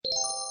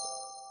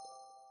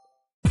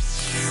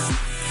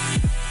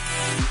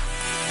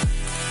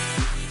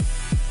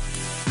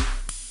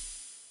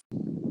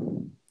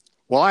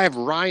Well, I have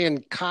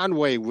Ryan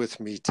Conway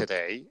with me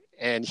today,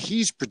 and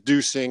he's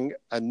producing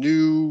a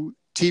new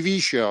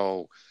TV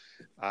show,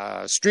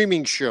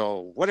 streaming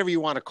show, whatever you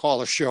want to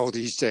call a show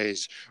these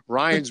days.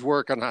 Ryan's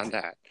working on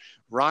that.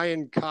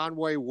 Ryan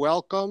Conway,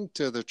 welcome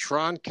to the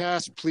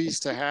Troncast.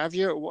 Pleased to have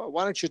you.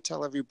 Why don't you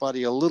tell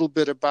everybody a little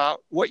bit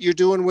about what you're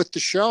doing with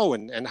the show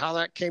and how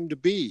that came to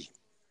be?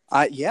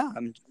 First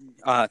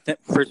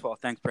of all,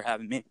 thanks for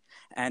having me.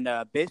 And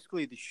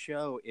basically, the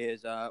show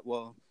is,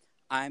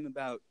 I'm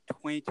about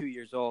 22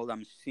 years old.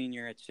 I'm a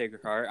senior at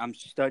Sacred Heart. I'm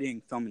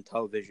studying film and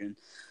television.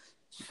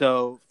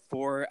 So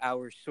for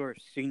our sort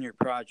of senior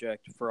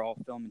project for all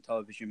film and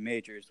television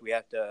majors, we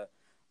have to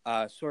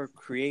sort of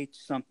create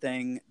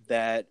something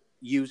that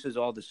uses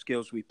all the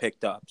skills we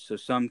picked up. So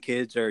some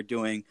kids are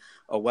doing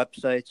a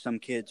website. Some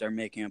kids are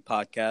making a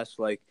podcast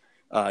like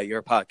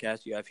your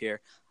podcast you have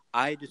here.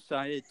 I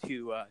decided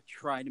to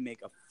try to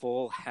make a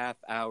full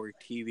half-hour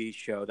TV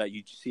show that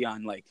you'd see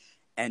on like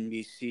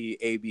NBC,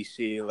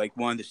 ABC, like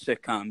one of the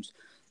sitcoms.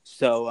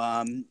 So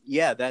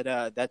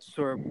that's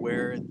sort of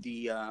where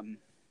the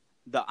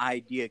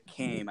idea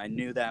came. I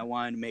knew that I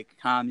wanted to make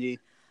a comedy.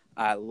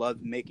 I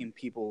love making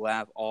people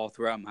laugh all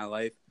throughout my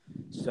life.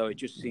 So it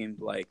just seemed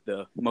like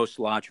the most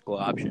logical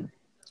option.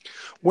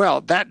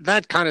 Well,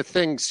 that kind of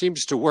thing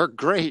seems to work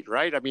great,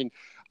 right? I mean,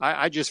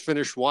 I just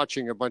finished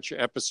watching a bunch of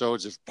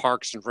episodes of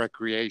Parks and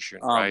Recreation,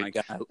 right? Oh my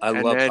God, I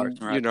love Parks and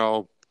Recreation. You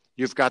know,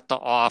 you've got The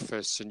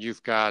Office, and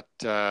you've got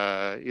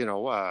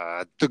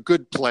The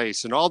Good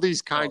Place, and all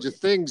these kinds of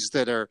things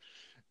that are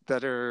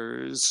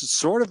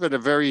sort of in a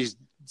very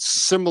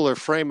similar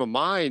frame of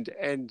mind,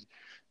 and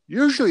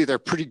usually they're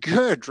pretty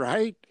good,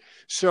 right?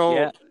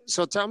 So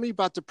tell me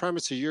about the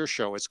premise of your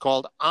show. It's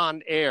called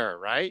On Air,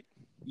 right?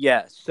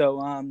 Yeah. So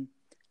I'm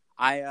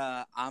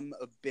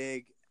a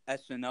big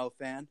SNL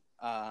fan.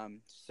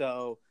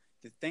 So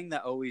the thing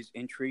that always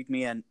intrigued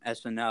me in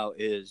SNL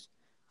is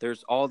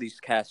there's all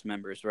these cast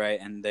members, right?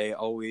 And they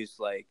always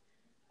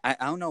I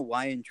don't know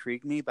why it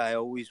intrigued me, but I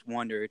always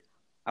wondered,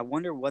 I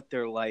wonder what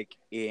they're like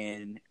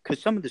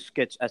because some of the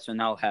skits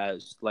SNL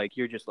has, like,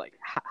 you're just like,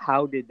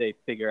 how did they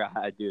figure out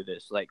how to do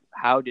this? Like,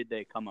 how did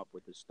they come up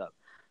with this stuff?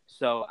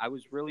 So I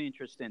was really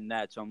interested in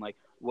that. So I'm like,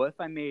 what if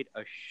I made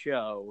a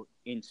show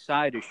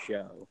inside a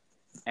show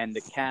and the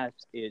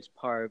cast is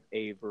part of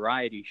a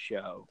variety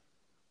show?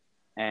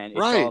 And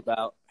it's all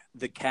about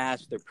the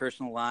cast, their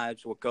personal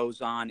lives, what goes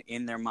on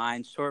in their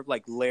minds, sort of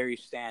like the Larry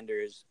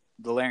Sanders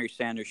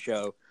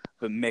Show,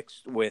 but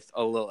mixed with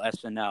a little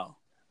SNL.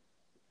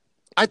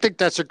 I think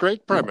that's a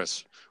great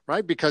premise,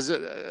 right? Because, a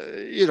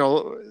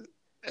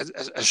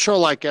show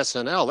like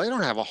SNL, they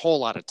don't have a whole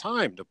lot of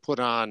time to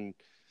put on,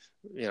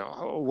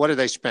 what do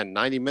they spend,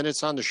 90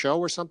 minutes on the show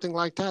or something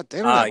like that? They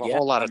don't have a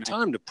whole lot of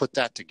time to put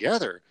that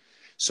together.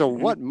 So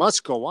what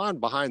must go on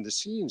behind the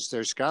scenes?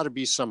 There's got to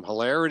be some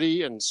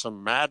hilarity and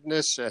some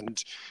madness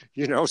and,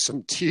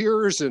 some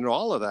tears and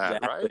all of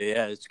that, right?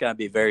 Yeah, it's got to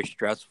be very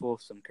stressful,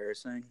 some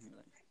cursing.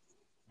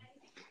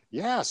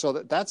 Yeah, so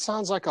that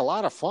sounds like a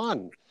lot of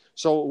fun.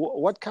 So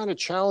what kind of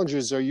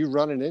challenges are you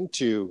running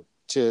into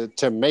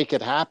to make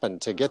it happen,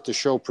 to get the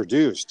show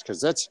produced?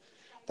 Because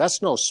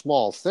that's no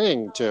small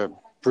thing to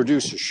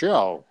produce a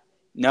show.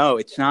 No,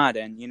 it's not.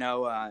 And,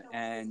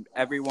 and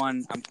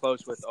everyone I'm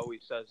close with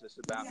always says this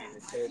about me. They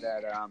say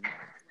that,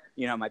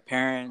 my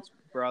parents,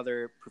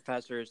 brother,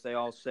 professors, they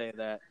all say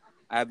that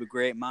I have a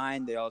great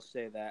mind. They all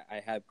say that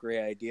I have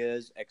great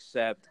ideas,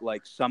 except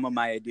like some of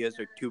my ideas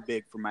are too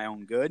big for my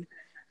own good.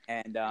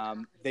 And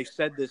they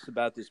said this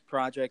about this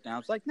project, and I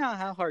was like, no,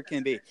 how hard can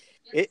it be?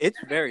 It's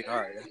very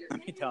hard, let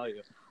me tell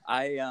you.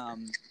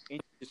 In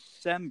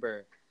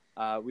December,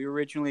 we were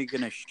originally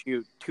going to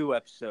shoot 2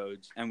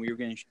 episodes, and we were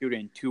going to shoot it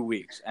in 2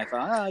 weeks. I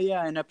thought,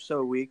 an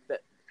episode a week,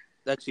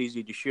 that's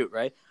easy to shoot,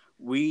 right?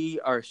 We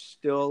are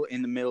still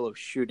in the middle of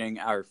shooting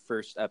our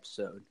first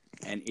episode,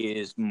 and it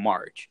is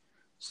March.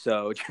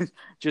 So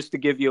just to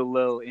give you a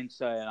little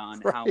insight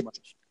on how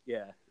much,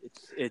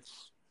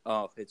 it's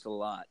a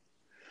lot.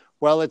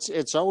 Well,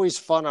 it's always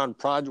fun on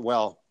project.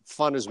 Well,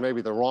 fun is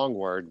maybe the wrong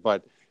word,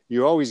 but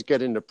you always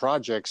get into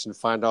projects and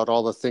find out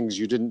all the things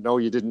you didn't know,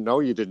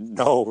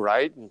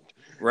 right? And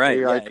right.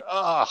 You're like,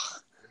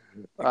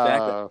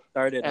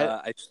 Exactly.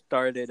 I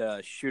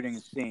started shooting a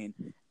scene,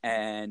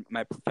 and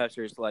my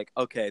professor's like,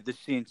 okay, this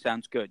scene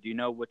sounds good. Do you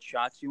know what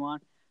shots you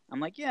want? I'm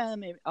like, yeah,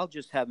 maybe I'll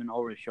just have an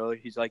over the shoulder.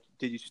 He's like,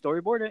 did you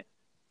storyboard it?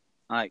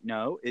 I'm like,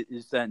 no.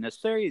 Is that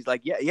necessary? He's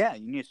like, yeah.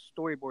 You need to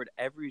storyboard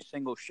every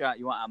single shot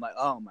you want. I'm like,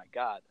 oh my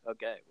God.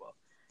 Okay, well,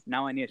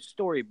 now I need to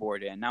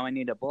storyboard it, and now I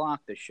need to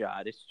block the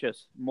shot. It's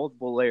just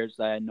multiple layers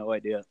that I had no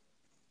idea.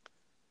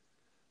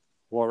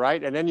 Well,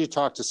 right. And then you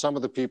talk to some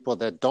of the people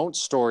that don't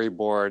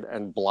storyboard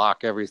and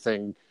block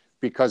everything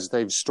because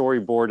they've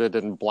storyboarded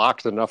and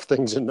blocked enough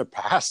things in the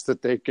past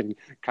that they can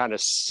kind of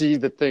see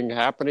the thing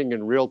happening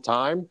in real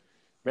time.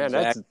 Man,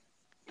 exactly.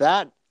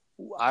 that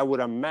I would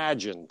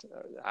imagine,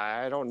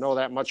 I don't know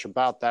that much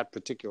about that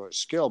particular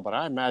skill, but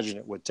I imagine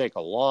it would take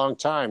a long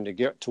time to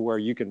get to where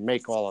you can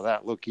make all of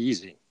that look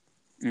easy.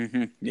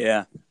 Mm-hmm.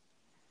 Yeah.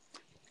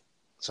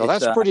 So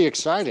that's pretty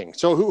exciting.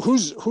 So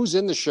who's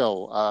in the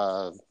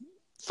show?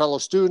 Fellow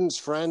students,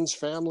 friends,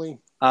 family?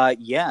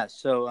 Yeah.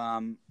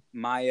 So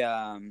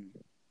my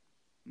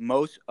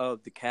most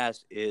of the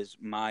cast is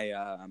my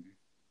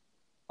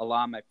a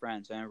lot of my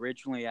friends, and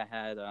originally I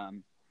had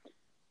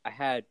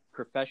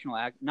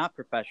not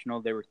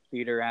professional. They were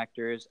theater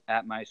actors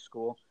at my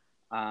school.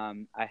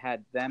 I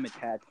had them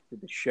attached to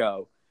the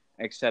show,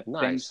 except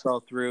things fell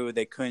through.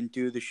 They couldn't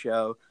do the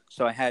show,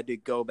 so I had to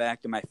go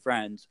back to my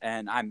friends.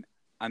 And I'm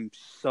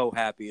so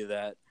happy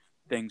that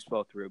things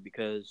fell through,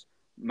 because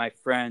my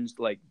friends,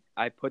 like,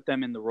 I put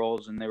them in the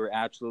roles, and they were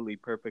absolutely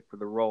perfect for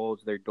the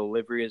roles. Their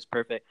delivery is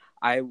perfect.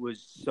 I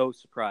was so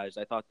surprised.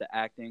 I thought the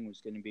acting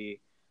was going to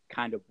be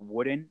kind of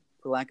wooden,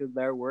 for lack of a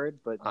better word,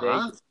 but they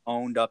just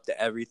owned up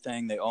to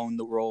everything. They owned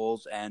the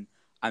roles, and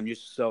I'm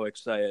just so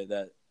excited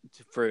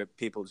for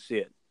people to see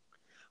it.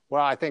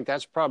 Well, I think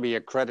that's probably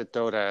a credit,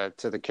 though,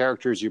 to the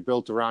characters you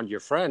built around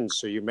your friends.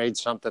 So you made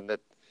something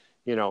that,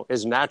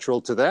 is natural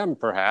to them,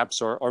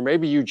 perhaps, or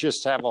maybe you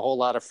just have a whole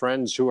lot of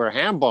friends who are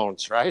ham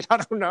bones, right? I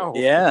don't know.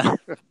 Yeah,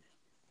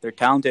 they're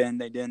talented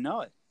and they didn't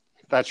know it.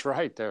 That's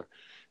right.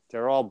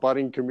 They're all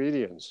budding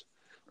comedians.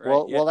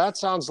 Right, well, that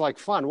sounds like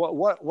fun.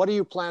 What are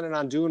you planning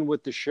on doing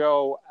with the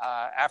show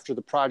after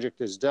the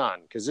project is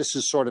done? Because this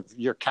is sort of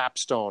your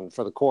capstone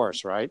for the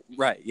course, right?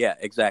 Right. Yeah.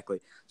 Exactly.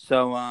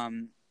 So,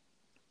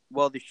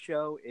 well, the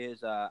show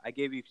is. I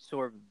gave you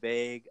sort of a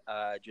vague,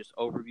 just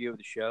overview of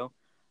the show.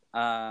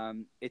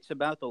 It's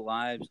about the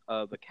lives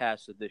of a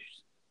cast of this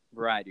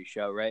variety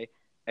show, right?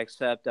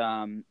 Except,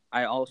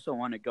 I also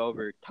want to go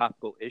over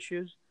topical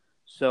issues.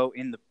 So,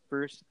 in the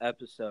first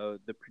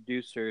episode, the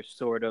producer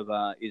sort of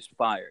is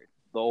fired.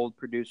 The old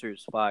producer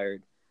is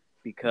fired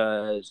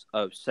because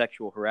of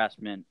sexual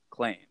harassment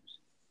claims.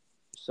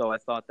 So I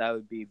thought that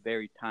would be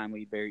very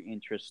timely, very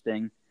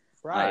interesting.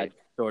 Right.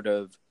 Sort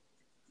of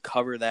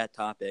cover that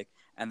topic.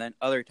 And then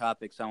other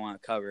topics I want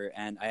to cover,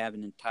 and I have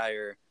an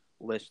entire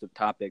list of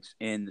topics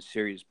in the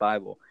Serious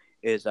Bible,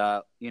 is,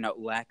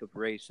 lack of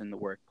race in the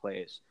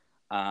workplace,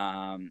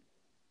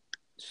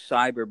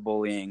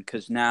 cyberbullying,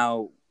 because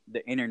now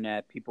the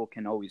internet, people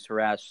can always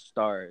harass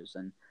stars.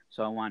 And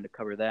so I wanted to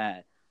cover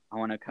that. I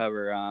want to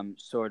cover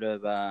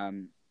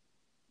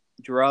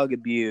drug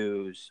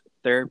abuse,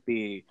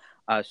 therapy,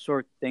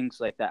 sort of things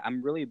like that.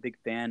 I'm really a big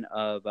fan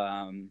of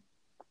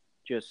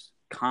just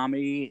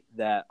comedy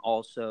that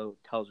also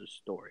tells a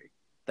story,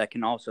 that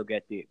can also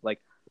get deep. Like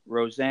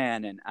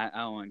Roseanne, and I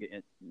don't want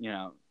to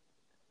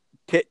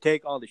get,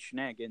 take all the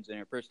shenanigans in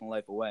her personal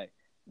life away.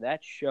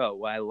 That show,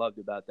 what I loved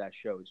about that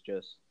show is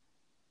just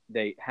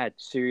they had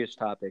serious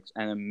topics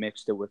and then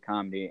mixed it with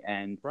comedy,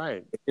 and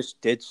it just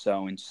did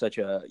so in such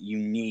a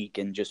unique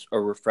and just a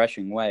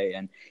refreshing way,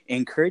 and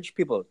encourage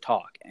people to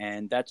talk.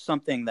 And that's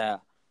something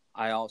that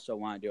I also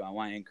want to do. I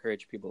want to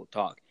encourage people to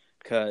talk,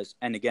 because,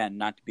 and again,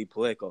 not to be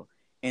political,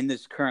 in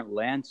this current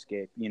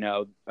landscape,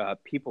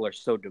 people are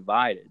so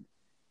divided,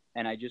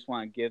 and I just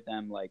want to give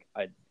them like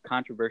a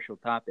controversial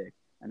topic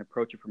and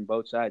approach it from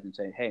both sides and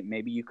say, hey,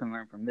 maybe you can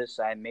learn from this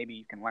side, maybe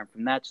you can learn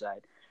from that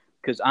side.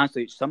 Because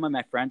honestly, some of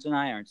my friends and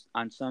I are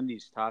on some of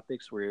these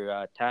topics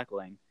we're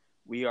tackling,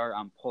 we are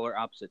on polar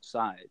opposite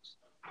sides.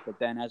 But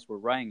then as we're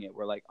writing it,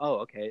 we're like, oh,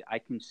 okay, I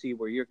can see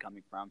where you're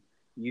coming from.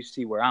 You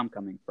see where I'm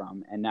coming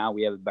from. And now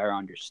we have a better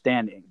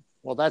understanding.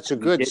 Well, that's a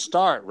good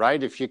start,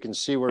 right? If you can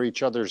see where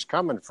each other's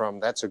coming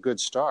from, that's a good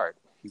start.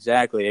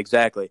 Exactly.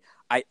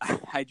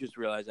 I just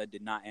realized I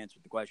did not answer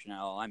the question at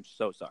all. I'm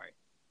so sorry.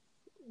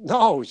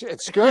 No,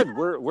 it's good.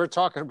 We're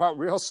talking about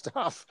real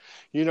stuff,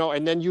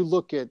 and then you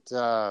look at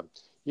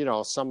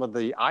some of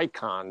the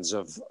icons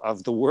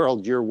of the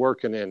world you're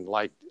working in,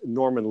 like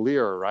Norman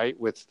Lear, right?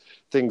 With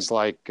things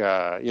like,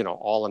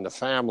 All in the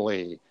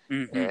Family,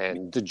 mm-hmm.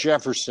 and the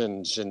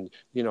Jeffersons, and,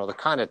 the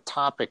kind of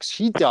topics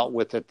he dealt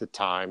with at the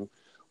time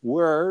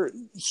were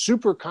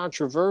super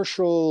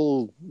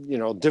controversial,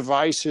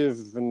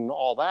 divisive and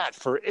all that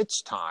for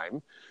its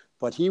time.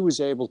 But he was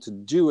able to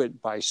do it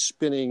by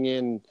spinning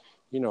in,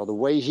 the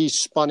way he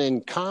spun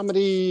in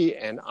comedy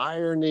and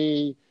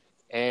irony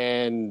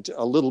and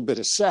a little bit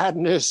of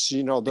sadness,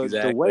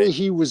 the way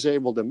he was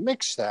able to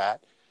mix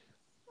that,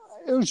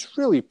 it was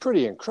really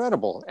pretty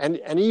incredible.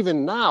 And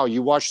even now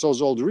you watch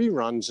those old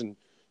reruns, and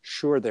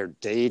sure, they're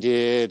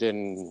dated,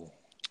 and,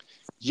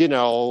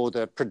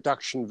 the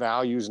production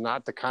value is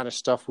not the kind of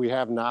stuff we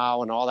have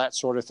now and all that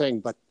sort of thing,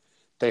 but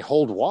they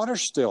hold water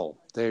still.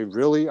 They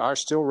really are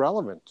still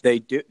relevant. They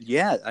do.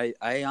 Yeah.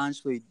 I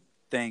honestly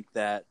think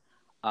that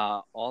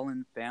All in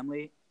the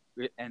Family,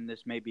 and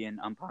this may be an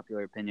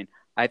unpopular opinion,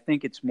 I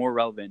think it's more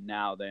relevant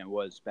now than it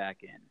was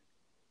back in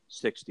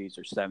 60s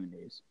or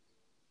 70s.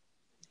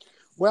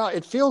 Well,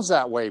 it feels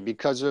that way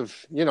because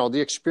of,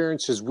 the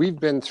experiences we've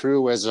been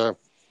through as a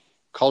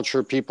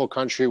culture, people,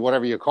 country,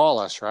 whatever you call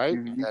us, right?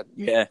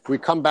 Mm-hmm. That we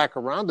come back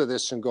around to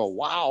this and go,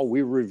 wow,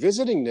 we're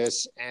revisiting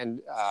this, and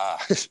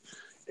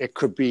it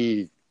could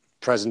be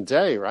present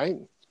day, right?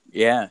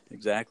 Yeah,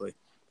 exactly.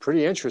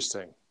 Pretty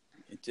interesting.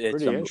 It's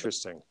pretty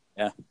interesting.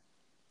 Yeah.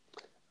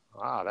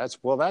 Wow,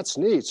 that's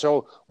neat.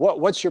 So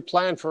what's your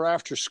plan for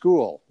after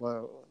school?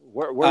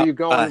 Where are you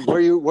going?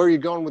 Where are you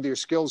going with your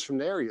skills from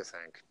there, you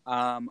think?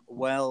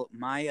 Well,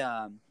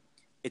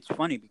 it's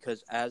funny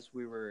because as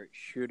we were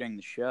shooting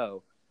the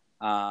show,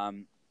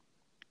 and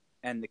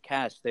the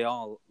cast, they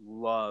all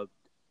loved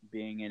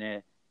being in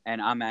it,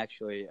 and I'm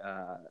actually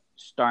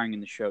starring in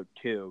the show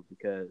too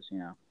because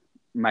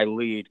my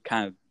lead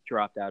kind of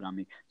dropped out on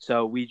me.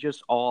 So we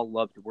just all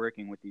loved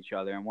working with each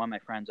other, and one of my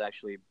friends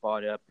actually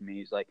brought it up to me.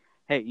 He's like,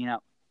 "Hey,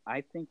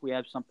 I think we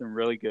have something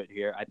really good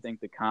here. I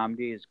think the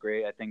comedy is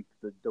great. I think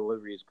the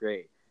delivery is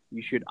great.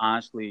 You should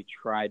honestly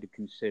try to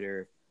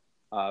consider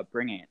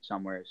bringing it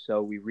somewhere."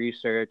 So we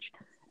researched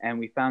and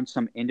we found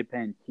some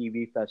independent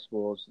TV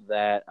festivals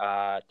that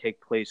take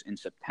place in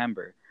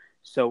September.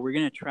 So we're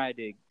going to try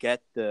to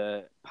get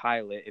the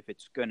pilot, if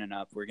it's good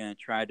enough, we're going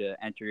to try to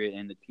enter it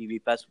in the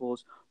TV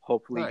festivals,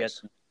 hopefully get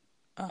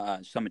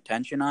some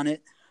attention on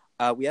it.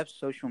 We have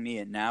social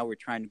media now. We're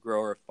trying to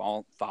grow our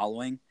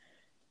following.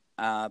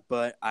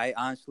 But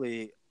I'm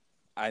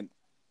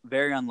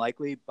very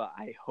unlikely, but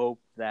I hope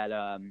that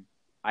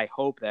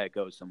it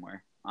goes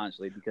somewhere,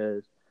 honestly,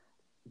 because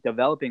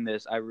developing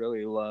this, I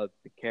really love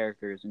the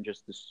characters and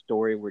just the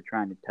story we're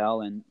trying to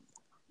tell and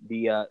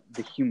the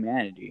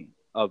humanity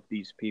of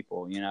these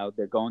people.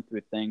 They're going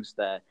through things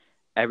that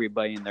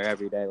everybody in their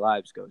everyday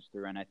lives goes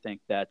through, and I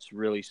think that's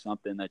really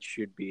something that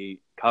should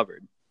be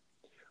covered.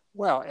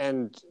 Well,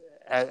 and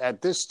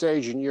at this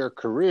stage in your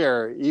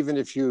career, even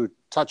if you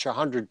touch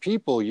 100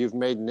 people, you've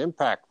made an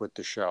impact with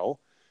the show.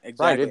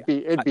 Exactly.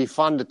 Right. It'd be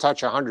fun to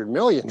touch 100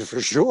 million for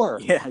sure.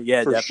 Yeah, for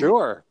definitely.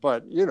 Sure.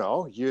 But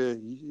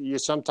you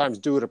sometimes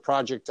do it a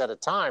project at a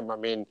time. I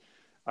mean,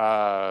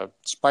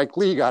 Spike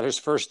Lee got his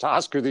first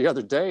Oscar the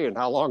other day, and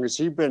how long has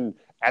he been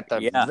at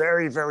the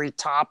very, very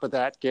top of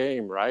that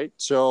game? Right.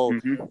 So,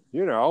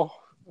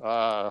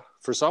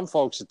 for some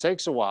folks it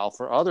takes a while.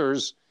 For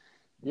others,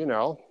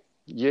 you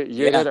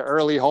hit an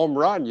early home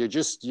run. You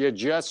just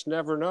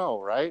never know,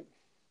 right?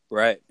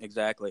 Right,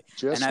 exactly.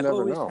 And I've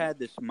always had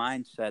this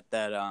mindset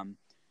that,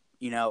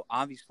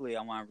 obviously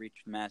I want to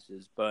reach the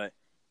masses, but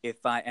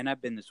and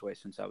I've been this way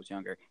since I was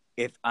younger,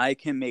 if I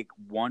can make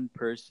one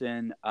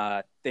person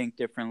think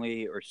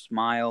differently or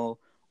smile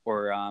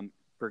or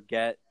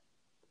forget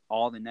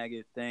all the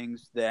negative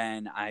things,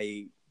 then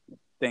I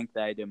think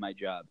that I did my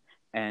job.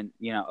 And,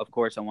 of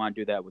course I want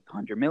to do that with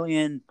 100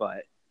 million,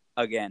 but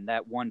again,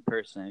 that one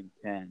person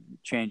can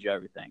change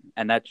everything.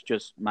 And that's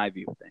just my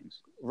view of things.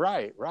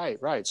 Right.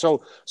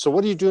 So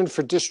what are you doing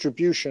for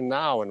distribution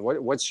now? And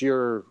what do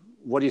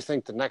you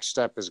think the next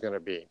step is going to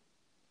be?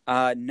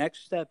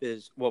 Next step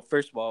is, well,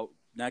 first of all,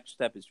 next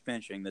step is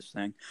finishing this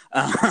thing.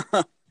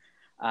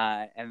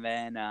 And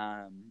then,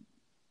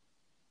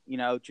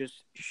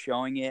 just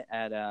showing it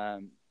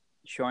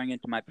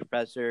to my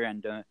professor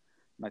and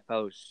my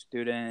fellow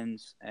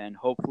students, and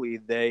hopefully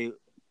they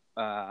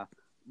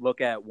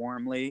look at it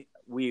warmly.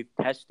 We've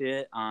tested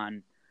it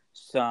on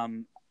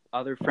some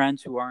other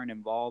friends who aren't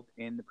involved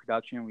in the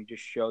production. We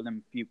just show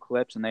them a few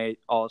clips and they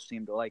all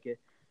seem to like it.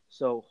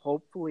 So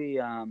hopefully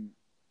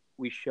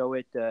we show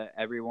it to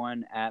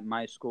everyone at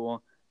my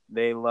school.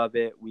 They love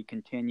it. We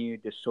continue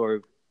to sort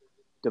of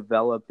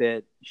develop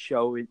it,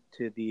 show it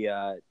to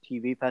the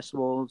TV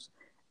festivals.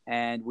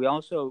 And we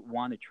also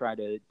want to try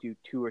to do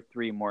 2 or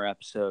 3 more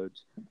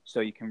episodes so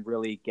you can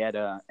really get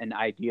an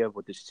idea of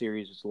what the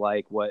series is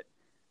like, what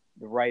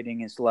the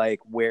writing is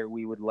like, where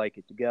we would like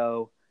it to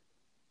go.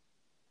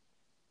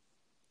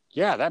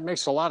 Yeah, that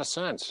makes a lot of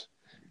sense.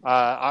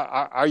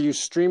 Are you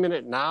streaming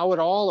it now at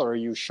all, or are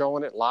you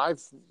showing it live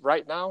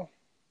right now?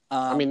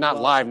 I mean, not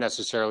live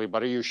necessarily,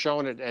 but are you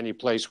showing it any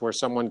place where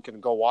someone can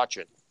go watch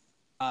it?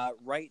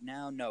 Right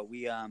now, no.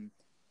 We,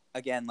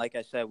 again, like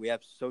I said, we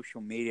have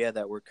social media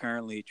that we're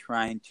currently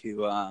trying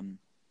to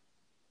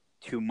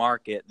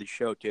market the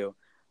show to.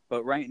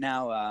 But right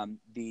now,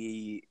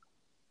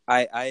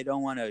 I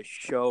don't want to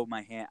show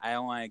my hand. I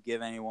don't want to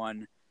give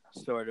anyone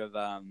sort of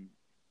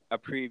a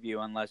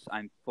preview unless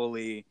I'm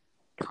fully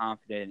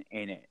confident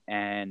in it.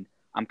 And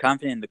I'm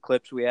confident in the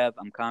clips we have.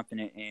 I'm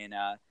confident in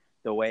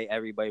the way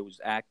everybody was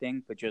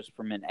acting. But just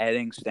from an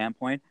editing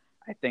standpoint,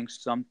 I think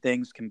some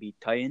things can be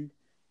tightened.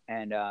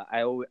 And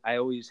I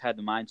always had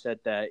the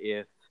mindset that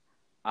if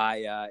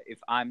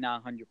I'm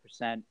not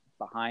 100%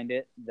 behind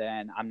it,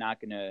 then I'm not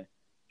going to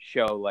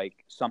show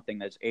like something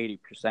that's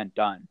 80%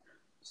 done.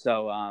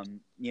 So,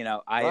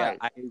 I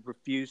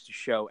refuse to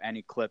show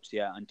any clips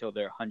yet until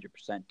they're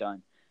 100%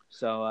 done.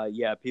 So,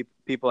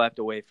 people have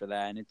to wait for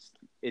that, and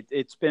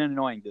it's been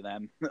annoying to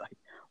them. Like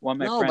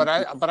one of my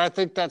friends. but I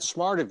think that's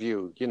smart of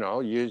you.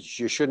 You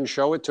shouldn't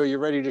show it till you're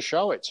ready to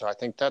show it. So I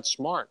think that's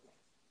smart.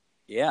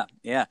 Yeah.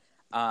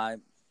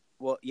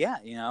 Well, yeah,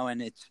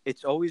 and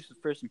it's always the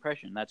first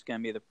impression. That's going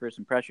to be the first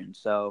impression.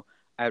 So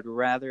I'd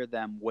rather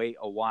them wait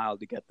a while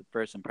to get the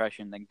first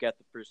impression than get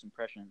the first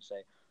impression and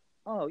say,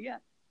 "Oh yeah,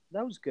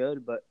 that was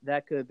good, but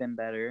that could have been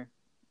better.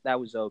 That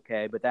was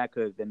okay, but that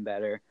could have been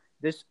better.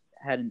 This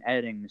had an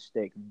editing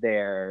mistake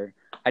there."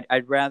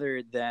 I'd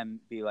rather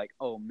them be like,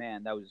 "Oh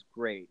man, that was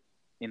great,"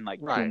 in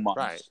like 2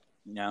 months.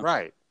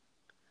 Right.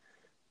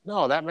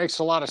 No, that makes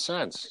a lot of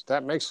sense.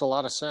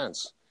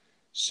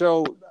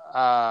 So,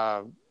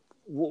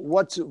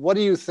 what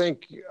do you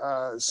think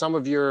some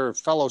of your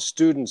fellow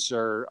students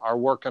are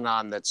working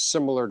on that's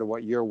similar to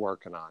what you're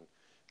working on?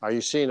 Are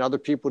you seeing other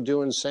people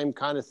doing the same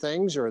kind of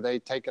things, or are they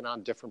taking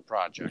on different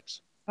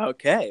projects?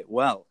 Okay,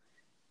 well,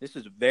 this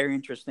is a very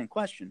interesting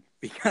question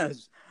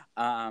because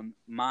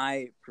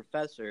my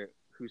professor,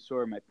 who's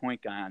sort of my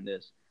point guy on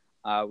this,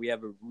 we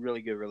have a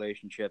really good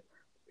relationship.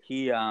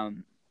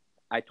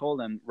 I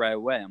told him right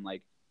away, I'm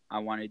like, I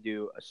want to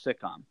do a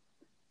sitcom.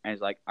 And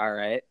he's like, all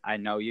right, I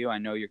know you. I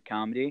know your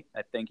comedy.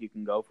 I think you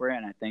can go for it,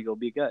 and I think it'll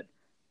be good.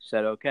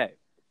 Said, okay.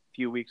 A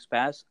few weeks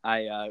pass.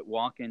 I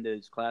walk into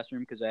his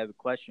classroom because I have a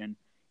question.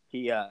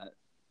 He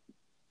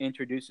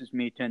introduces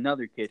me to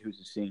another kid who's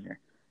a senior.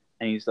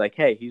 And he's like,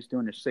 hey, he's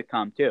doing a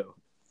sitcom too.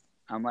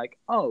 I'm like,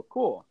 oh,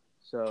 cool.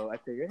 So I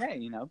figured,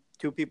 hey,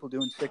 two people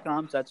doing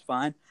sitcoms, that's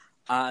fine.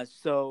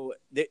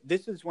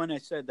 This is when I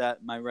said that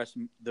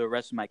the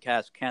rest of my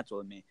cast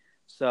canceled me.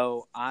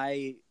 So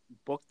I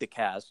booked the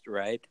cast,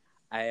 right?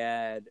 I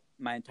had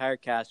my entire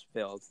cast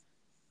filled.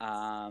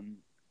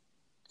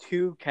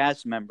 Two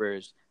cast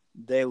members,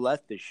 they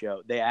left the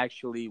show. They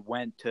actually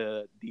went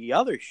to the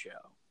other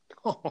show.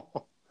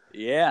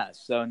 Yeah,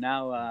 so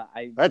now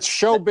That's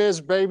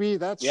showbiz, baby.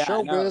 That's yeah,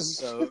 I know. showbiz.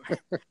 So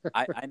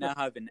I now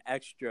have an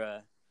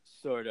extra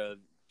sort of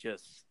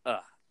just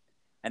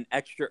an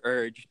extra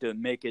urge to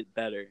make it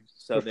better,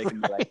 so they can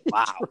be like,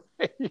 "Wow."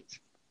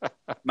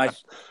 Right.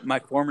 My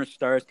former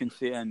stars can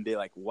see it and be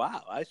like,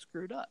 "Wow, I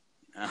screwed up."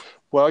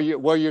 Well,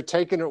 you're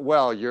taking it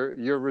well.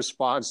 Your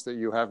response that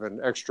you have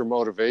an extra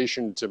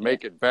motivation to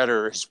make it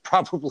better is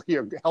probably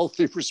a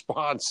healthy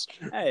response,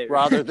 hey,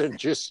 rather than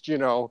just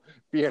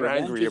being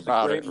angry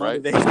about it,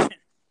 right?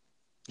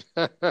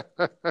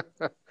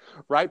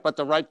 Right, but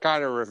the right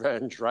kind of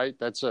revenge, right?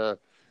 That's a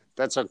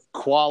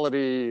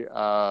quality,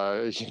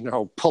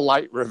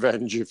 polite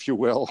revenge, if you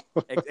will.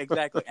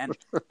 Exactly, and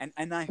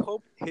I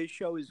hope his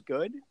show is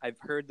good. I've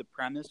heard the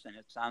premise, and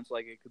it sounds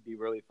like it could be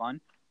really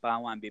fun. But I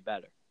want to be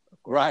better.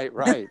 Right.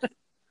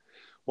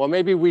 Well,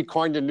 maybe we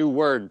coined a new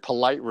word,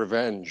 polite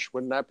revenge.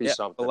 Wouldn't that be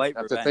something? Polite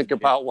Have revenge, to think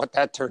about what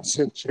that turns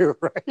into,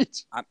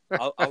 right?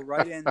 I'll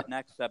write in the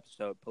next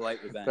episode,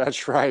 polite revenge.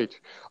 That's right.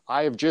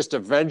 I have just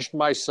avenged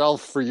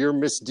myself for your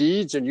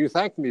misdeeds, and you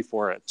thanked me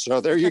for it. So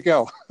there you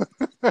go.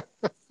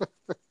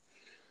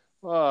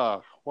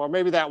 Well,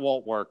 maybe that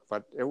won't work,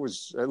 but it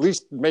was at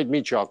least made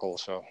me chuckle.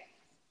 So.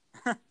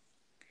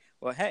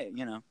 Well, hey,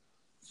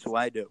 that's what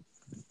I do.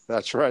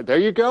 That's right. There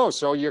you go.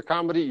 So your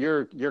comedy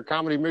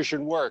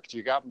mission worked.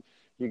 You got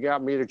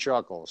me to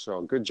chuckle.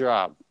 So good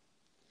job.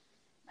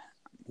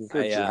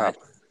 Good job.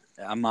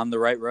 I'm on the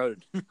right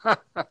road.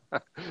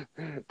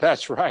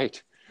 That's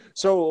right.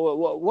 So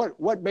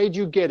what made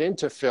you get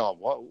into film?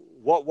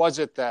 What was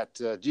it that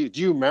do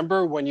you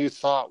remember when you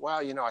thought, well,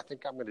 I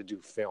think I'm going to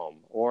do film,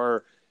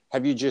 or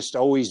have you just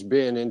always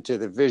been into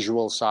the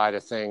visual side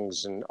of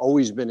things and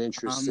always been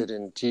interested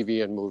in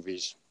TV and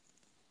movies?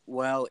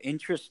 Well,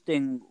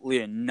 interestingly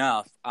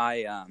enough,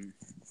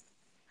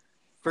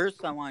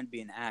 first I wanted to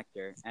be an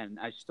actor, and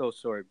I still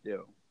sort of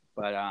do.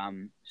 But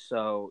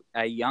so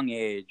at a young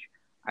age,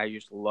 I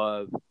just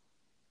loved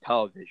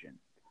television.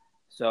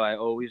 So I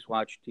always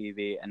watched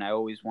TV, and I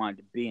always wanted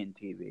to be in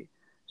TV.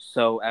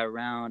 So at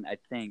around, I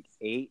think,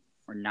 8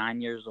 or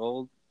 9 years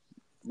old,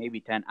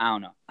 maybe 10, I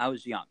don't know. I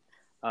was young.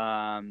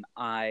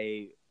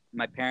 My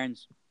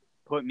parents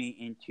put me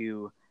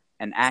into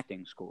an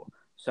acting school.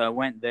 So I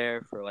went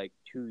there for like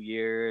 2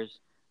 years.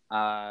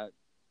 Wasn't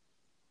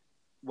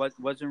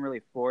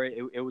really for it.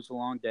 It was a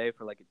long day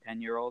for like a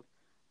 10-year-old.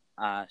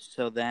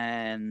 So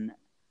then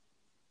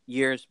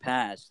years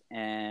passed,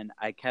 and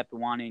I kept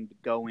wanting to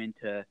go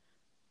into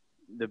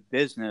the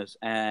business,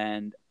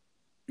 and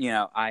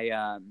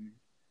I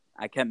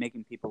kept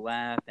making people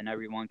laugh, and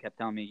everyone kept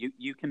telling me,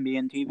 you can be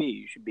in TV.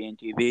 You should be in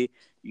TV.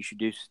 You should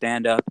do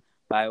stand up.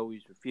 But I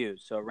always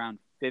refused. So around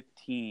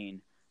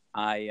 15.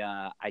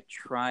 I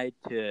tried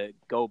to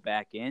go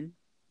back in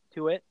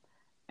to it,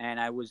 and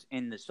I was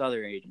in this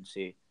other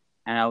agency,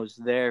 and I was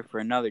there for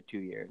another 2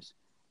 years.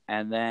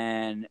 And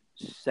then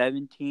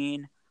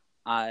 17,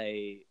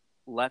 I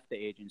left the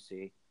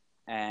agency,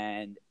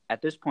 and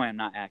at this point, I'm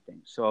not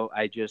acting. So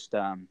I just,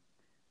 I'm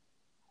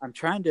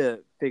trying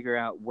to figure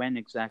out when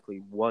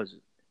exactly was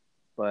it,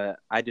 but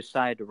I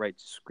decided to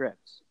write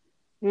scripts,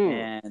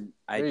 and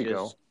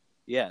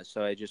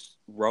so I just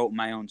wrote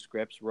my own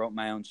scripts, wrote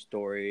my own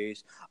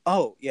stories.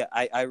 Oh, yeah,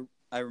 I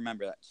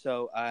remember that.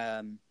 So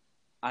I'm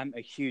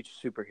a huge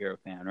superhero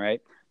fan,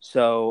 right?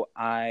 So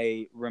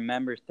I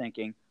remember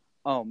thinking,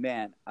 oh,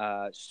 man,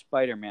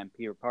 Spider-Man,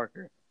 Peter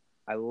Parker.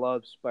 I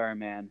love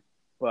Spider-Man,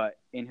 but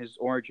in his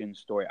origin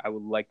story, I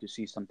would like to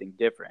see something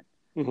different.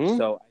 Mm-hmm.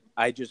 So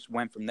I just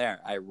went from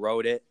there. I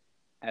wrote it,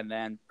 and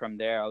then from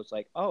there, I was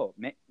like, oh,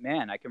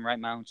 man, I can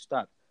write my own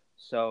stuff.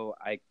 So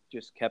I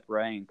just kept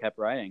writing,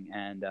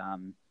 and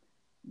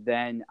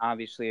then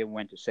obviously I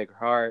went to Sacred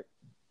Heart.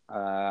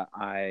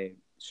 I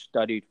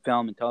studied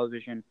film and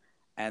television,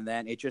 and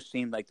then it just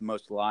seemed like the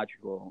most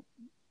logical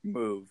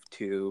move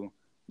to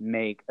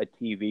make a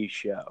TV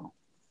show.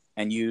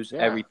 and use Yeah.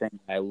 everything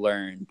I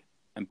learned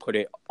and put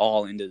it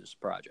all into this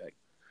project.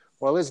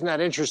 Well, isn't that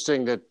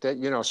interesting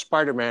that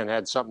Spider-Man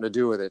had something to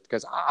do with it?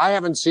 Because I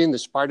haven't seen the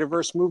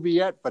Spider-Verse movie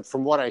yet, but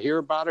from what I hear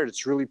about it,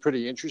 it's really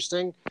pretty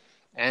interesting.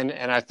 And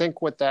I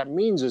think what that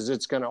means is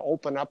it's going to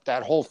open up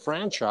that whole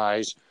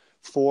franchise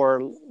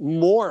for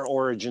more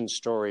origin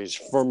stories,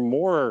 for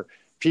more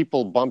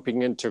people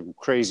bumping into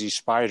crazy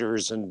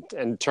spiders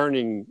and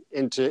turning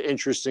into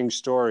interesting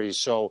stories.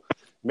 So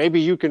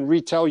maybe you can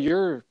retell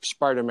your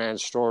Spider-Man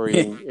story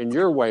in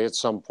your way at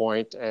some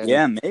point and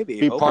Yeah, maybe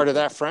be part of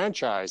that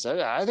franchise.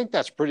 I think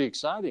that's pretty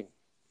exciting.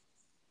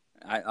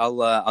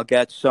 I'll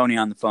get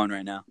Sony on the phone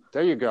right now.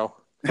 There you go.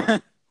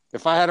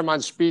 If I had him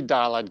on speed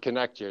dial, I'd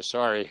connect you.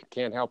 Sorry,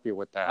 can't help you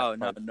with that. Oh,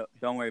 no,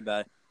 don't worry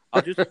about it.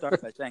 I'll just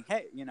start by saying,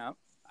 hey,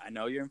 I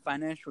know you're in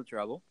financial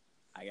trouble.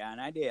 I got an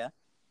idea.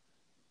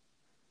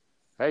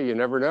 Hey, you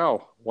never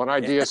know. One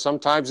idea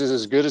sometimes is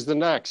as good as the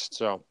next.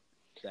 So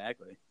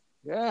exactly.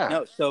 Yeah.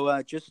 No, so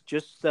I just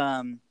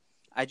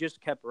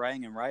kept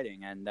writing and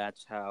writing, and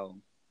that's how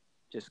it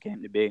just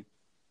came to be.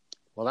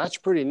 Well, that's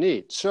pretty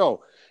neat.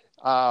 So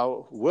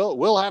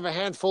we'll have a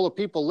handful of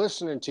people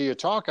listening to you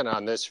talking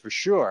on this for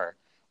sure.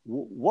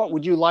 What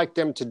would you like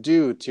them to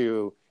do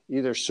to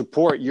either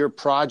support your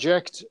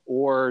project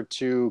or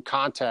to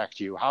contact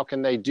you? How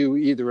can they do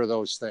either of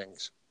those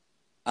things?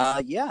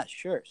 Yeah,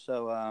 sure.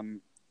 So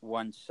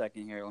 1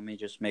 second here. Let me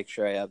just make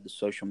sure I have the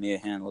social media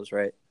handles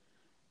right.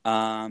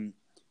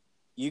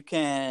 You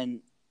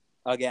can,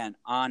 again,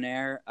 on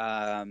air.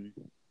 I'm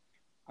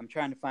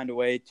trying to find a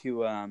way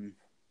to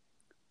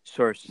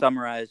sort of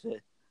summarize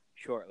it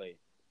shortly.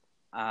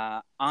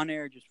 On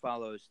air just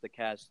follows the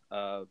cast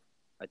of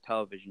a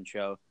television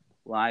show,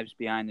 lives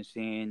behind the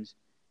scenes,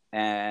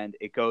 and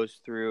it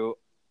goes through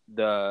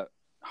the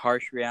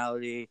harsh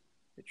reality,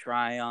 the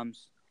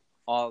triumphs,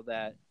 all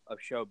that of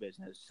show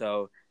business.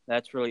 So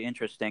that's really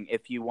interesting.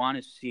 If you want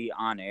to see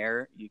on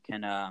air, you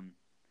can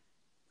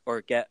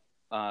or get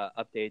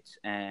updates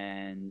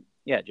and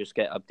just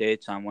get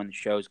updates on when the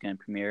show is going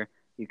to premiere.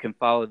 You can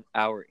follow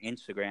our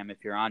Instagram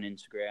if you're on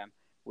Instagram,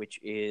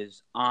 which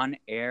is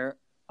onair_TV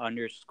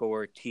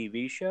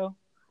show.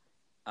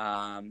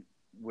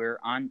 We're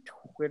on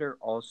Twitter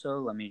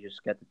also. Let me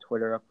just get the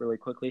Twitter up really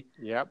quickly.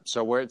 Yep.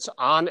 So where it's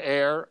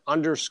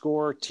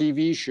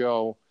onair_TV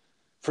show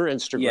for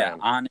Instagram. Yeah,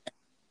 on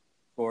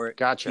for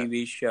Gotcha.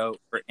 TV show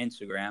for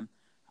Instagram.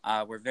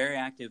 We're very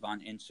active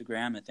on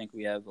Instagram. I think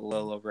we have a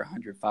little over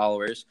 100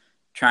 followers.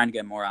 Trying to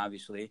get more,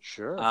 obviously.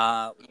 Sure.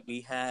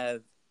 We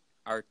have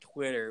our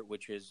Twitter,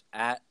 which is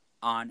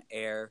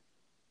 @onair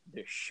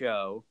the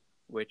show,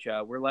 which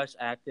we're less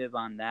active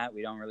on that.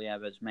 We don't really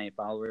have as many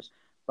followers.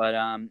 But,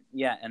 and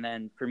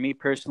then for me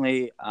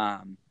personally,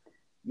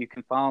 you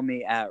can follow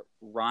me at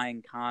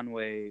Ryan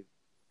Conway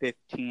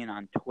 15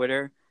 on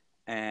Twitter.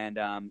 And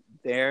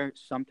there,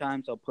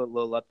 sometimes I'll put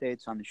little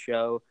updates on the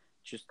show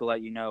just to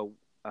let you know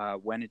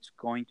when it's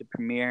going to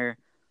premiere,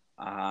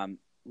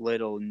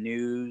 little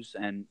news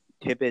and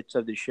tidbits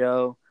of the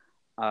show,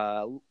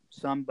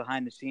 some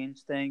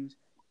behind-the-scenes things.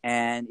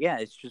 And,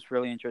 it's just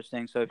really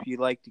interesting. So if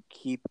you'd like to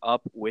keep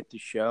up with the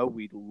show,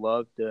 we'd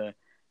love to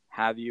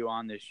have you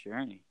on this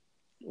journey.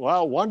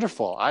 Well,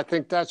 wonderful. I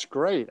think that's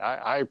great.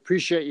 I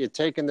appreciate you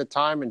taking the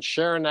time and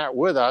sharing that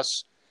with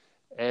us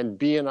and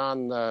being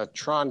on the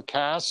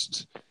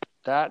Troncast.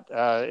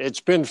 It's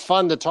been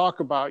fun to talk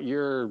about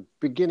your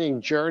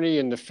beginning journey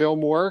in the film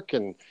work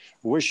and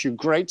wish you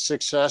great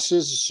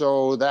successes.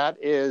 So that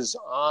is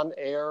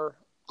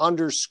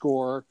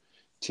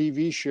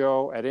onair_TV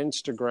show at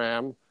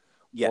Instagram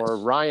or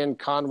Ryan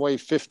Conway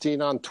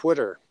 15 on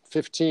Twitter.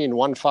 15,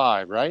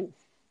 1-5, right?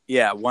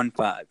 Yeah,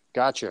 1-5.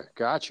 Gotcha.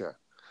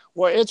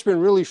 Well, it's been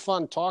really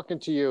fun talking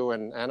to you,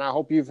 and I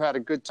hope you've had a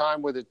good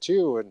time with it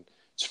too. And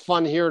it's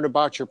fun hearing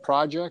about your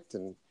project,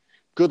 and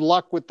good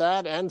luck with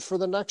that and for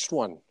the next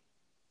one.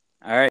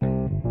 All right.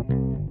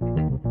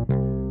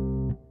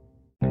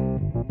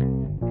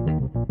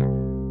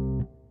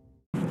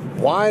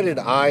 Why did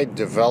I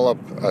develop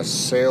a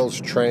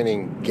sales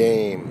training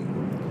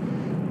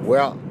game?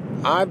 Well,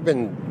 I've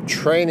been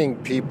training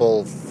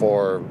people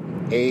for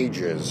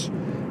ages.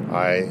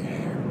 I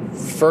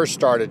first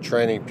started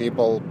training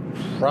people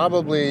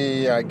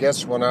probably, I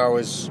guess, when I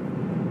was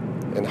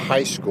in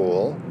high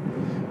school,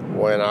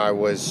 when I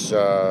was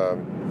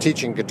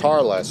teaching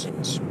guitar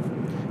lessons.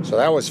 So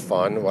that was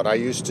fun. What I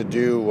used to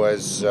do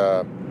was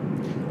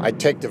I'd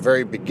take the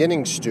very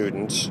beginning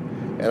students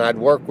and I'd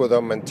work with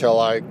them until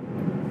I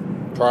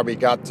probably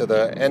got to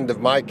the end of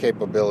my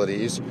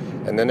capabilities.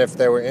 And then if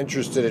they were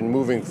interested in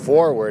moving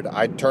forward,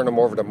 I'd turn them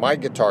over to my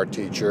guitar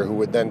teacher, who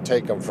would then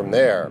take them from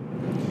there.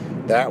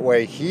 That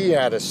way he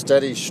had a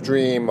steady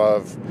stream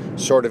of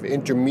sort of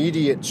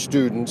intermediate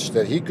students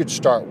that he could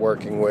start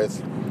working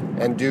with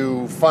and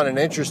do fun and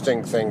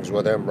interesting things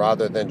with them,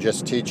 rather than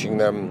just teaching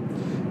them,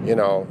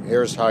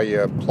 here's how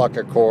you pluck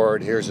a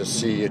chord, here's a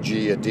C, a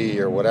G, a D,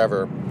 or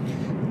whatever.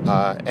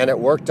 And it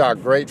worked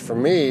out great for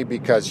me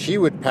because he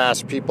would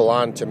pass people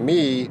on to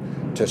me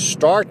to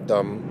start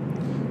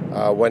them.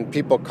 when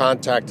people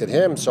contacted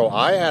him. So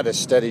I had a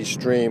steady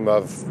stream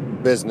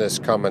of business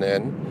coming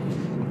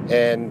in,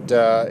 and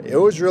it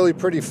was really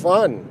pretty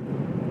fun.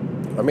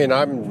 I mean,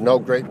 I'm no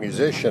great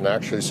musician.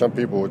 Actually, some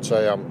people would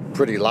say I'm a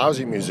pretty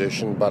lousy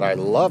musician, but I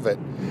love it,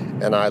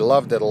 and I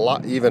loved it a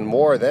lot, even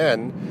more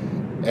then.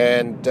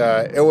 And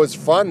it was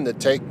fun to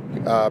take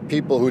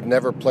people who'd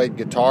never played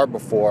guitar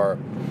before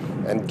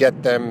and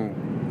get them,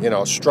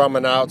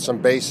 strumming out some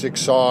basic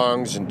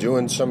songs and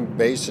doing some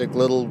basic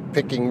little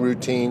picking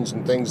routines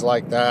and things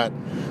like that,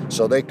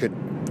 so they could,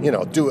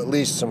 do at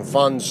least some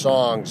fun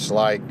songs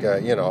like,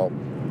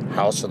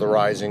 House of the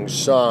Rising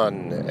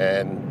Sun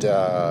and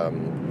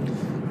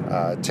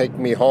Take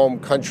Me Home,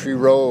 Country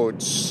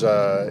Roads,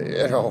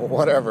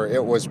 whatever.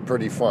 It was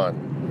pretty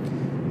fun.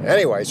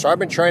 Anyway, so I've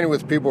been training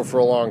with people for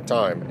a long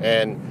time,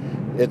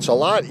 and it's a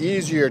lot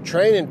easier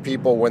training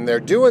people when they're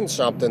doing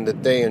something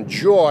that they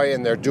enjoy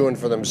and they're doing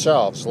for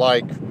themselves,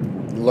 like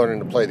learning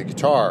to play the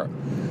guitar.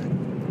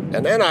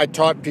 And then I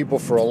taught people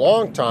for a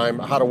long time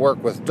how to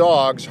work with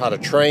dogs, how to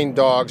train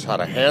dogs, how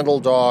to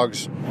handle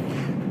dogs.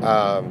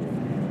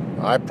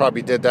 I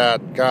probably did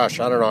that, I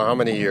don't know how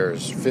many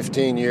years,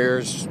 15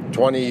 years,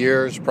 20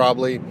 years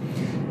probably.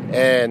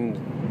 And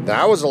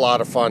that was a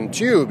lot of fun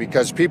too,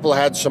 because people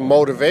had some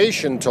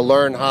motivation to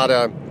learn how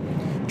to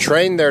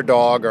train their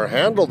dog or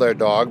handle their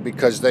dog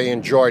because they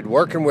enjoyed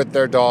working with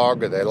their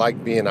dog, or they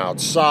liked being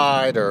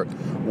outside, or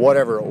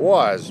whatever it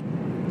was.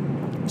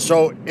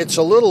 So it's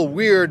a little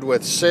weird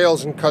with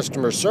sales and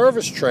customer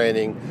service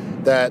training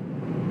that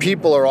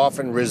people are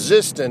often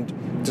resistant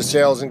to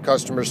sales and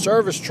customer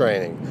service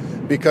training,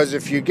 because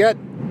if you get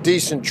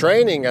decent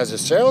training as a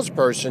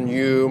salesperson,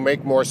 you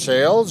make more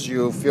sales,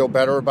 you feel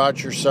better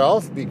about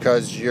yourself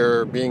because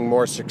you're being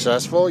more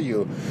successful,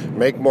 you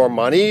make more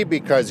money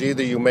because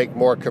either you make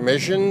more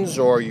commissions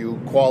or you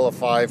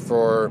qualify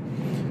for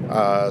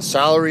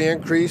salary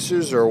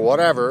increases or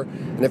whatever.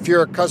 And if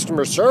you're a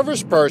customer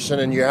service person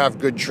and you have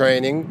good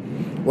training,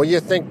 well,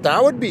 you think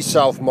that would be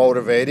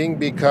self-motivating,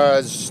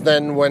 because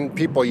then when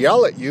people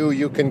yell at you,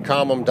 you can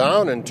calm them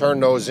down and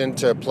turn those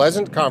into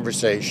pleasant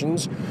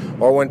conversations.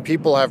 Or when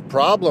people have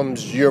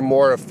problems, you're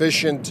more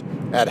efficient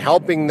at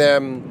helping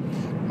them.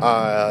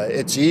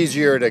 It's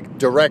easier to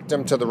direct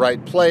them to the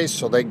right place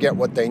so they get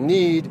what they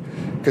need.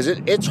 Because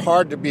it's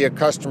hard to be a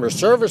customer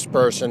service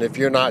person if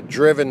you're not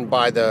driven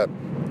by the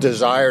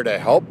desire to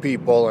help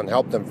people and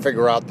help them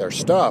figure out their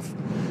stuff.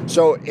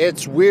 So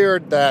it's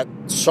weird that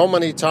so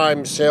many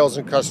times sales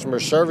and customer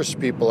service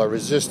people are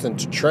resistant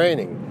to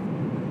training.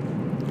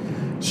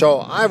 So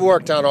I've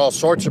worked on all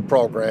sorts of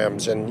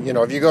programs, and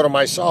if you go to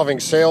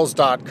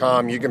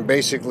mysolvingsales.com, you can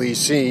basically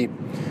see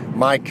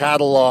my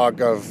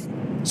catalog of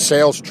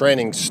sales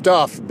training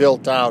stuff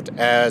built out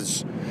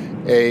as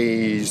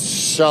a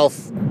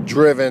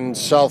self-driven,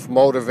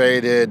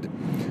 self-motivated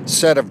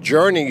set of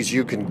journeys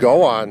you can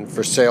go on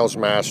for sales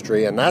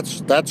mastery, and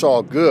that's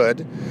all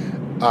good.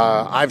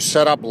 I've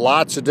set up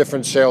lots of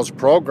different sales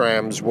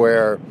programs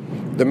where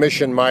the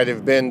mission might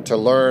have been to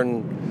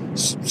learn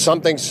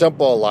something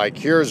simple like,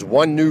 here's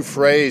one new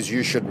phrase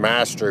you should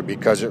master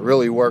because it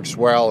really works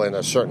well in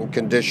a certain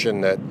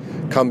condition that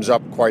comes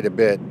up quite a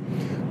bit.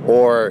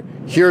 Or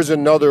here's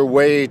another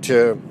way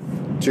to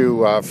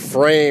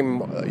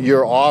frame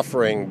your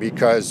offering,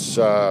 because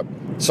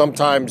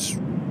sometimes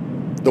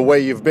the way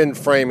you've been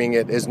framing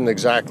it isn't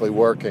exactly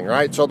working,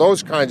 right? So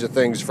those kinds of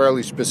things,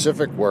 fairly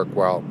specific, work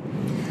well.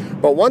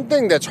 But one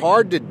thing that's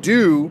hard to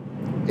do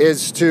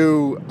is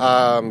to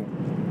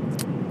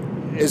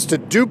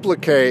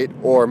duplicate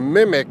or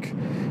mimic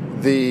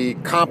the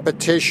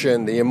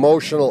competition, the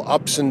emotional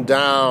ups and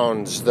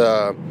downs,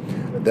 the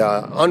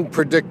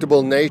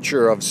unpredictable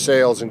nature of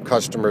sales and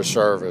customer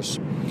service,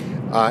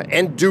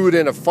 and do it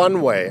in a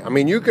fun way. I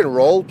mean, you can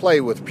role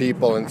play with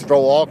people and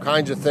throw all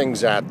kinds of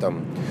things at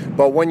them,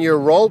 but when you're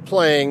role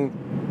playing,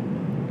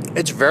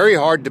 it's very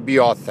hard to be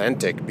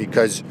authentic,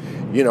 because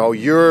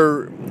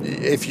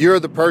if you're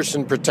the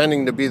person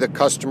pretending to be the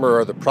customer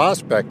or the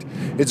prospect,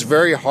 it's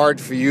very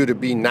hard for you to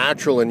be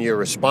natural in your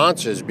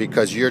responses,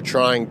 because you're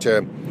trying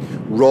to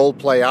role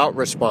play out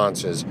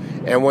responses.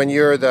 And when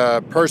you're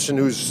the person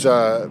who's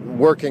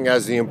working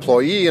as the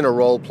employee in a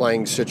role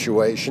playing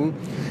situation,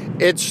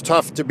 it's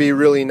tough to be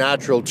really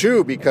natural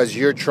too, because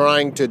you're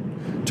trying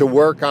to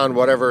work on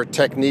whatever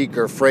technique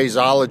or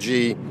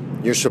phraseology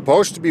you're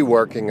supposed to be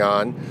working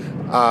on,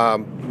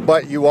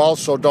 but you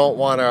also don't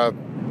want to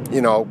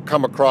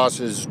come across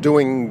as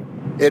doing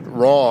it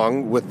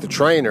wrong with the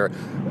trainer.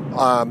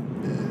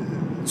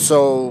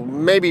 So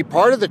maybe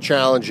part of the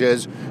challenge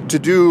is to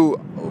do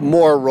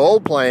more role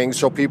playing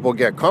so people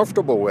get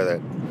comfortable with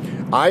it.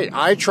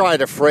 I try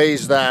to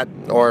phrase that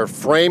or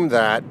frame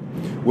that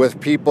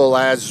with people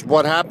as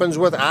what happens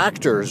with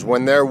actors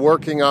when they're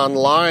working on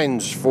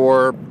lines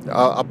for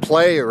a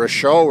play or a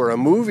show or a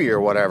movie or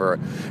whatever.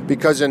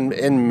 Because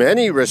in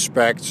many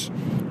respects,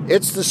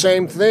 it's the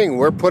same thing.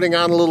 We're putting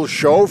on a little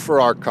show for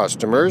our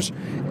customers.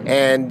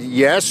 And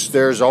yes,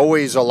 there's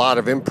always a lot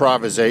of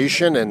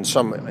improvisation and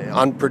some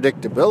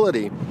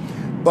unpredictability.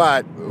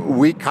 But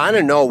we kind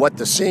of know what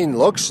the scene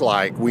looks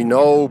like. We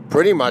know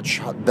pretty much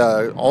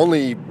the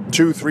only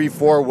 2, 3,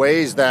 4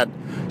 ways that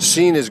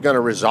scene is going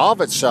to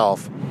resolve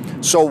itself.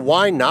 So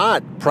why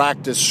not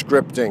practice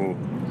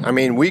scripting? I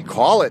mean, we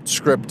call it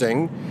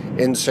scripting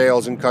in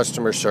sales and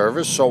customer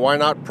service, so why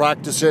not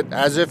practice it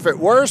as if it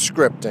were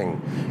scripting,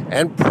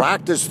 and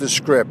practice the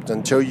script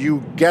until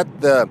you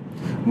get the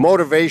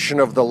motivation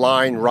of the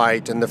line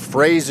right, and the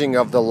phrasing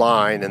of the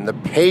line, and the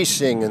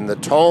pacing, and the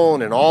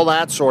tone, and all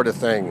that sort of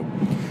thing.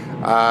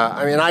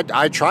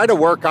 I try to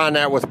work on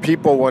that with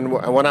people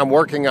when I'm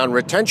working on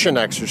retention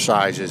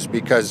exercises,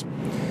 because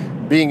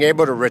being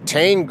able to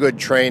retain good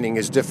training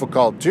is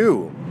difficult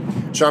too.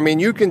 So,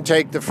 you can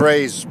take the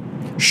phrase,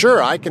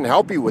 sure, I can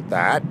help you with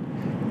that,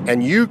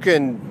 and you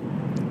can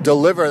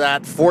deliver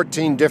that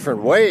 14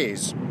 different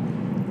ways.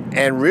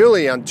 And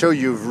really, until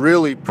you've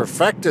really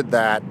perfected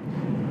that,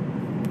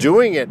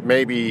 doing it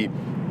maybe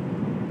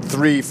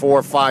 3,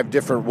 4, 5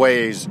 different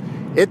ways,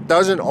 it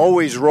doesn't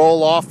always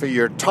roll off of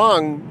your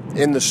tongue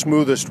in the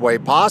smoothest way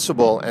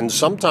possible. And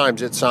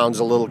sometimes it sounds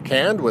a little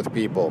canned with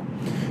people.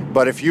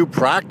 But if you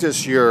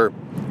practice your,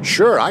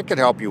 sure, I could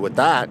help you with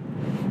that,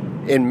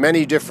 in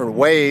many different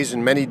ways,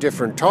 in many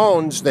different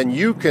tones, then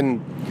you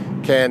can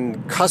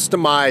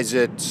customize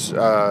it,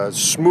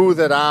 smooth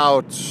it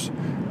out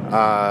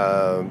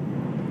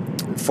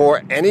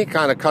for any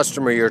kind of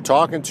customer you're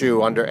talking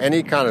to under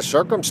any kind of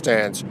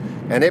circumstance,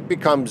 and it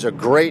becomes a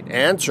great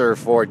answer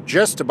for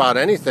just about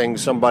anything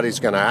somebody's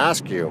going to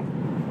ask you.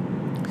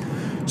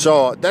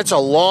 So that's a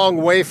long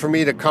way for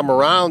me to come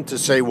around to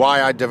say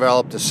why I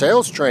developed a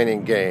sales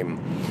training game.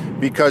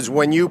 Because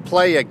when you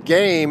play a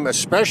game,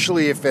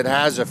 especially if it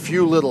has a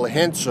few little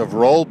hints of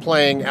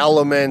role-playing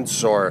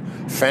elements or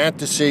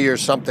fantasy or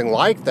something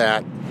like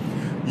that,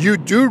 you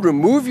do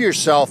remove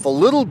yourself a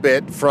little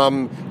bit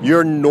from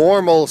your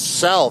normal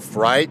self,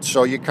 right?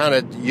 So you kind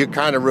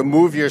of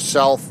remove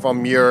yourself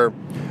from your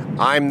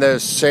I'm the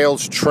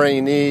sales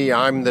trainee,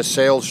 I'm the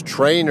sales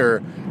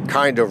trainer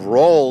kind of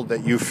role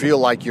that you feel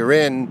like you're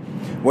in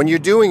when you're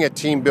doing a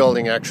team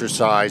building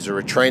exercise or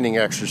a training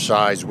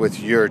exercise with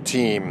your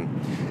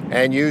team.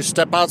 And you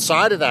step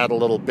outside of that a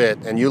little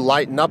bit, and you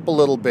lighten up a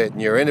little bit,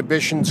 and your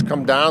inhibitions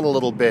come down a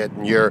little bit,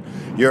 and you're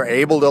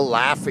able to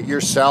laugh at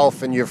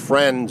yourself and your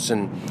friends.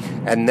 And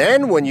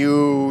then when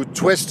you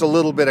twist a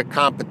little bit of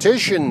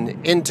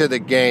competition into the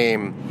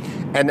game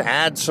and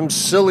add some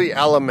silly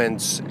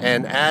elements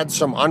and add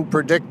some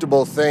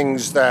unpredictable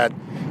things that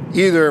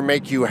either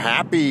make you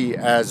happy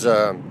as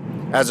a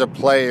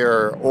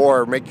player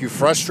or make you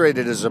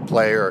frustrated as a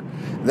player,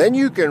 then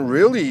you can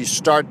really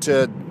start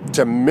to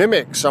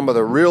mimic some of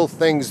the real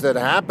things that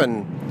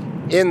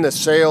happen in the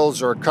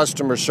sales or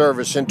customer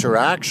service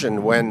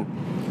interaction when,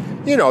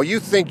 you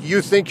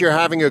think you're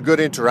having a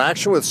good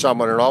interaction with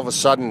someone and all of a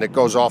sudden it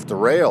goes off the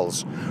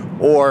rails,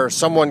 or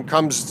someone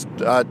comes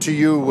to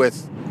you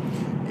with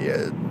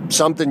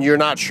something you're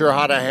not sure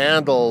how to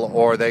handle,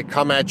 or they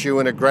come at you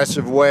in an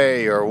aggressive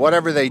way, or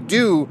whatever they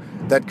do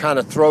that kind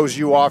of throws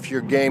you off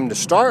your game to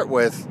start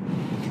with.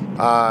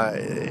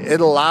 It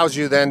allows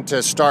you then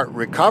to start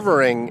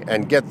recovering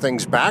and get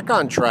things back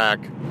on track.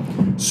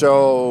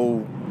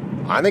 So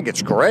I think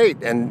it's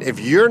great. And if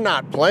you're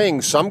not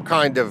playing some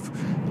kind of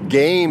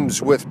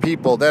games with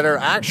people that are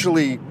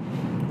actually,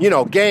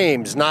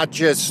 games, not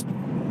just,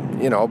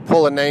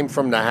 pull a name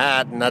from the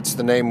hat and that's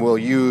the name we'll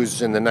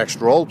use in the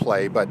next role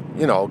play, but,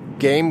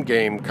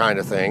 game kind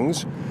of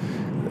things,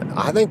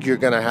 I think you're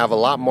going to have a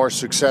lot more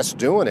success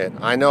doing it.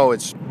 I know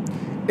it's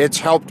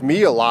helped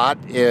me a lot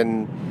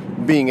in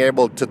being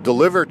able to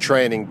deliver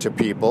training to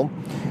people,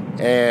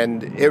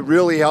 and it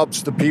really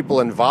helps the people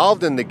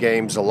involved in the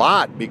games a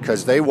lot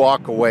because they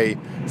walk away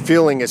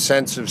feeling a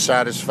sense of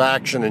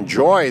satisfaction and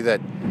joy that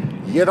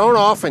you don't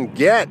often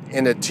get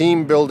in a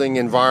team building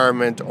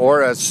environment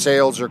or a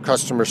sales or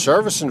customer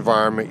service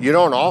environment. You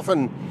don't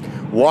often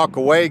walk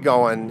away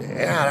going,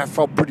 yeah, that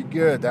felt pretty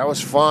good, that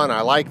was fun,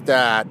 I like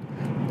that,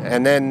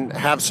 and then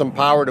have some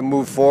power to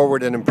move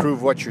forward and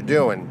improve what you're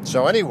doing.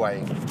 So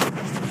anyway,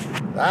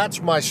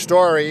 that's my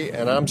story,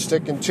 and I'm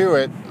sticking to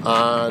it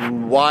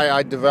on why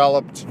I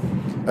developed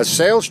a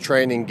sales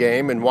training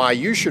game and why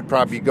you should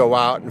probably go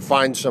out and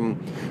find some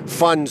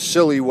fun,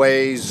 silly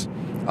ways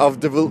of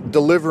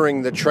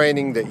delivering the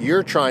training that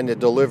you're trying to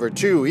deliver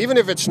too. Even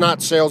if it's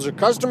not sales or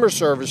customer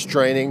service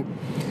training,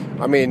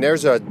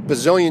 there's a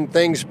bazillion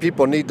things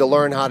people need to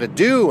learn how to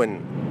do,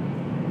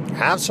 and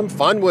have some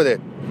fun with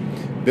it.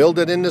 Build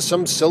it into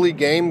some silly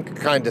game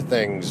kind of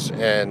things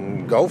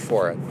and go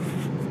for it.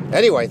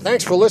 Anyway,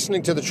 thanks for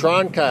listening to the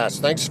Troncast.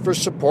 Thanks for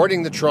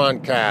supporting the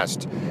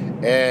Troncast.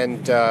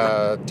 And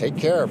take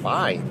care.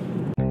 Bye.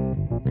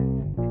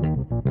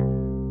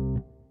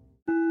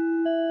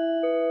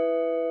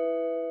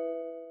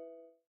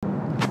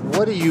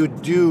 What do you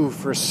do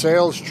for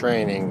sales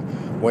training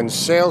when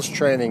sales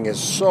training is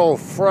so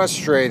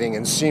frustrating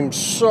and seems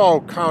so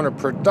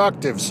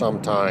counterproductive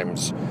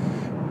sometimes?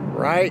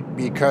 right?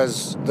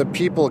 Because the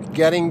people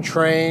getting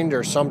trained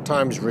are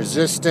sometimes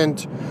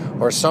resistant,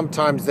 or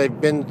sometimes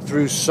they've been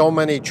through so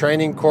many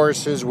training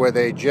courses where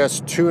they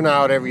just tune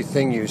out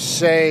everything you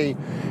say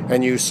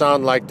and you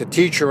sound like the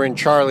teacher in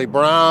Charlie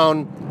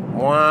Brown.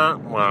 Wah,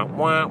 wah,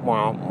 wah,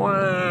 wah,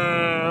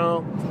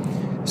 wah.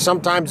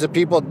 Sometimes the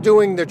people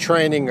doing the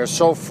training are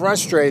so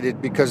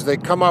frustrated because they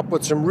come up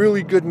with some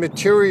really good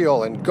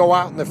material and go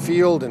out in the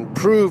field and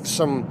prove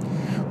some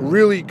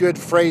really good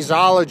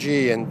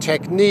phraseology and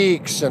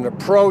techniques and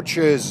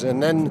approaches,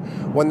 and then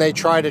when they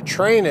try to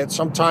train it,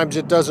 sometimes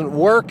it doesn't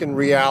work in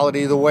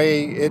reality the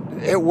way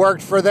it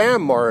worked for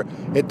them, or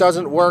it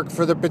doesn't work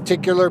for the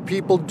particular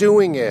people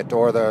doing it,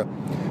 or the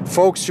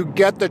folks who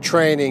get the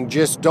training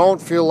just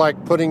don't feel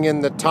like putting in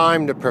the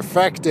time to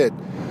perfect it.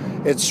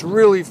 It's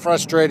really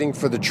frustrating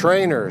for the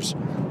trainers.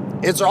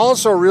 It's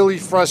also really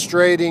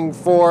frustrating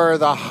for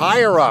the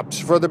higher-ups,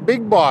 for the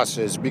big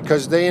bosses,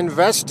 because they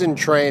invest in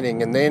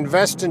training and they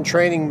invest in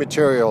training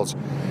materials.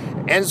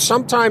 And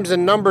sometimes the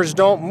numbers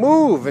don't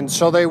move, and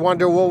so they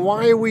wonder, well,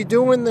 why are we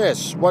doing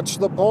this? What's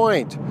the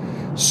point?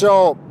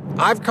 So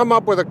I've come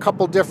up with a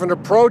couple different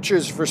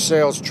approaches for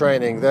sales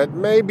training that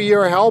maybe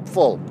are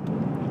helpful.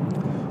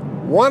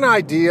 One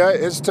idea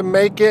is to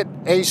make it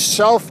a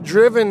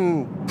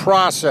self-driven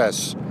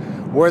process,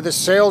 where the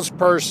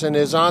salesperson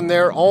is on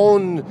their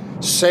own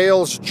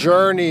sales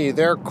journey,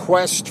 their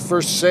quest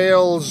for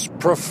sales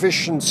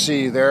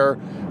proficiency, their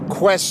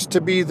quest to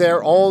be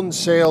their own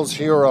sales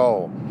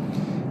hero.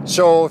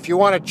 So if you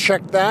want to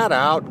check that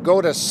out,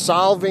 go to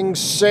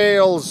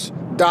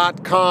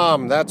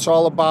solvingsales.com. That's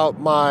all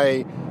about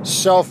my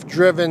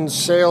self-driven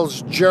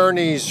sales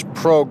journeys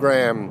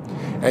program.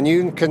 And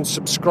you can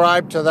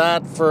subscribe to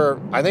that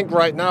for, I think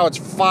right now it's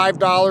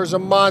 $5 a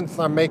month.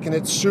 I'm making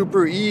it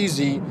super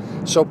easy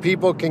so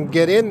people can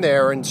get in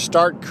there and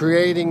start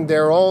creating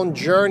their own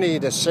journey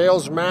to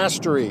sales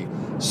mastery.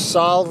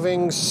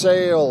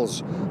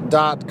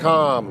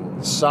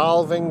 Solvingsales.com.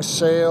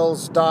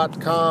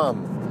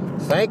 Solvingsales.com.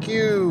 Thank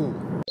you.